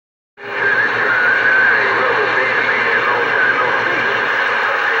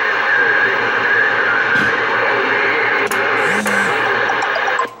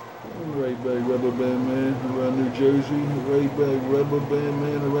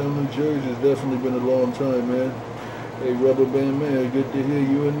around New Jersey. It's definitely been a long time, man. Hey, Rubber Band Man, good to hear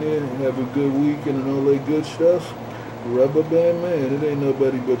you in there. Have a good weekend and all that good stuff. Rubber Band Man, it ain't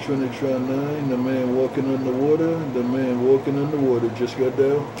nobody but Trinitron 9, the man walking on the water, the man walking on the water. Just got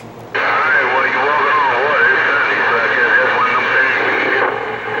down.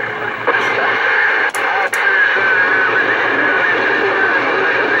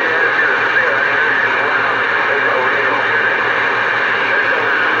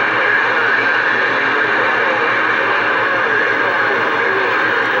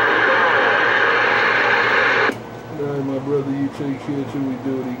 Take care till we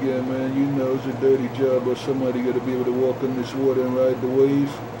do it again, man. You know it's a dirty job, but somebody got to be able to walk on this water and ride the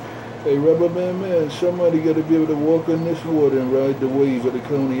wave. Hey, Rubber Band Man, somebody got to be able to walk on this water and ride the wave of the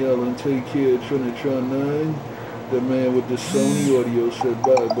Coney Island. Take care, Trinitron 9. The man with the Sony audio said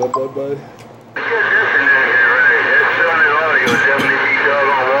bye, bye, bye, bye.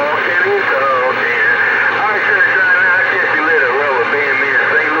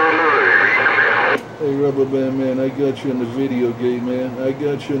 Hey, Rubber Band Man, I got you in the video gate, man. I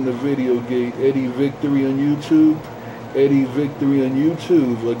got you in the video gate. Eddie Victory on YouTube. Eddie Victory on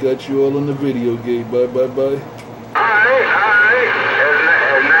YouTube. I got you all in the video gate. Bye, bye, bye. Alright.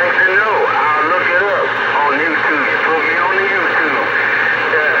 That's nice to know. I'll look it up on YouTube. You put me on the YouTube.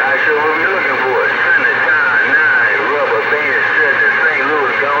 Yeah, I sure will be looking for it. Trinitron 9, Rubber Band, St.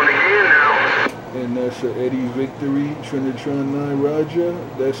 Louis. Gone again now. And that's a Eddie Victory, Trinitron 9 Roger.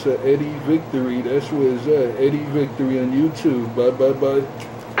 That's a Eddie Victory. That's where it's at. Eddie Victory on YouTube. Bye, bye, bye.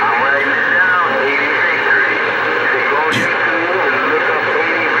 I'm writing it down. Eddie Victory. So go on YouTube and look up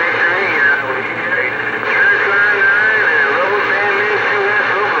Eddie Victory. Trinitron 9 and Rubber Band Insurance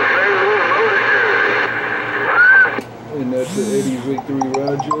over St. Louis Motor. And that's a Eddie Victory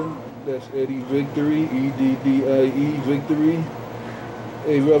Roger. That's Eddie Victory. E-D-D-I-E Victory.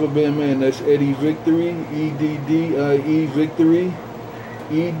 Hey, Rubber Band Man, that's Eddie Victory, E-D-D-I-E Victory,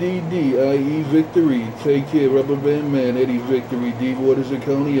 E-D-D-I-E Victory. Take care, Rubber Band Man, Eddie Victory, Deep Waters of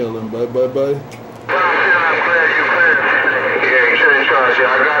Coney Island. Bye, bye, bye. I'm glad you cleared. Yeah, Trinitron,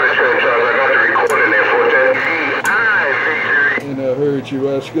 I got it, Trinitron. I got the recording there for D-I Victory. And I heard you,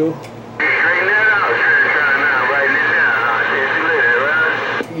 Roscoe. Straighten that out, Trinitron, now, writing it down. I'll catch you later,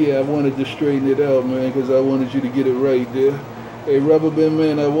 right? Yeah, I wanted to straighten it out, man, because I wanted you to get it right there. Hey, Rubber Band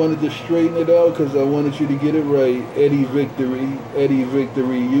Man, I wanted to straighten it out because I wanted you to get it right. Eddie Victory,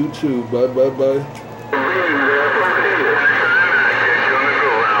 YouTube. Bye, bye, bye.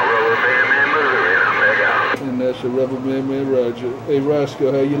 And that's a Rubber Band Man Roger. Hey,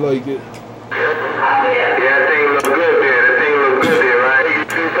 Roscoe, how you like it? Yeah, that thing look good there. That thing look good there, right?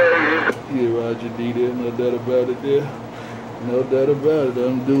 Yeah, Roger D there, no doubt about it there. No doubt about it.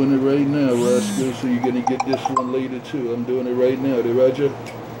 I'm doing it right now, Roscoe, so you're going to get this one later, too. I'm doing it right now. There, Roger?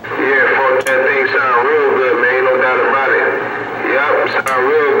 Yeah, folks, that thing sound real good, man. No doubt about it. Yup, sound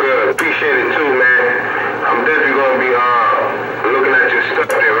real good. Appreciate it, too, man. I'm definitely going to be looking at your stuff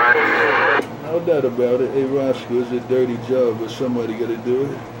there, right? No doubt about it. Hey, Roscoe, it's a dirty job, but somebody got to do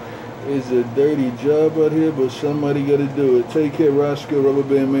it. It's a dirty job out here, but somebody got to do it. Take care, Roscoe, Rubber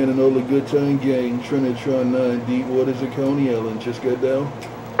Band Man, and all the good time gang. Trinitron 9, Deep Waters of Coney Island. Just got down.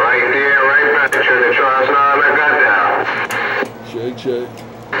 Right there, right back. Trinitron 9, I got down. Check, check.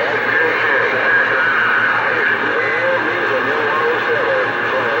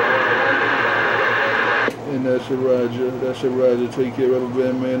 And that's a Roger. That's a Roger. Take care, Rubber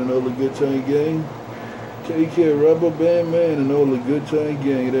Band Man, and all the good time gang. Take care, Rubber Band Man, and all the good time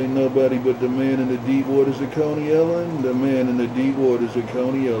gang. It ain't nobody but the man in the deep waters of Coney Island. The man in the deep waters of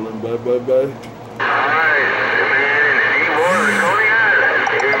Coney Island. Bye, bye, bye. Alright, the man in the deep waters of Coney Island.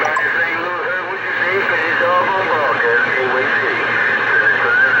 Everybody in St. Louis heard what you say, because it's all on broadcast. Hey, wait, see.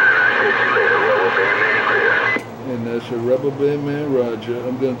 I'll catch you later, Rubber Band Man clear. And that's a Rubber Band Man Roger.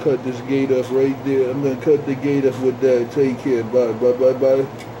 I'm going to cut this gate off right there. I'm going to cut the gate off with that. Take care. Bye, bye, bye, bye.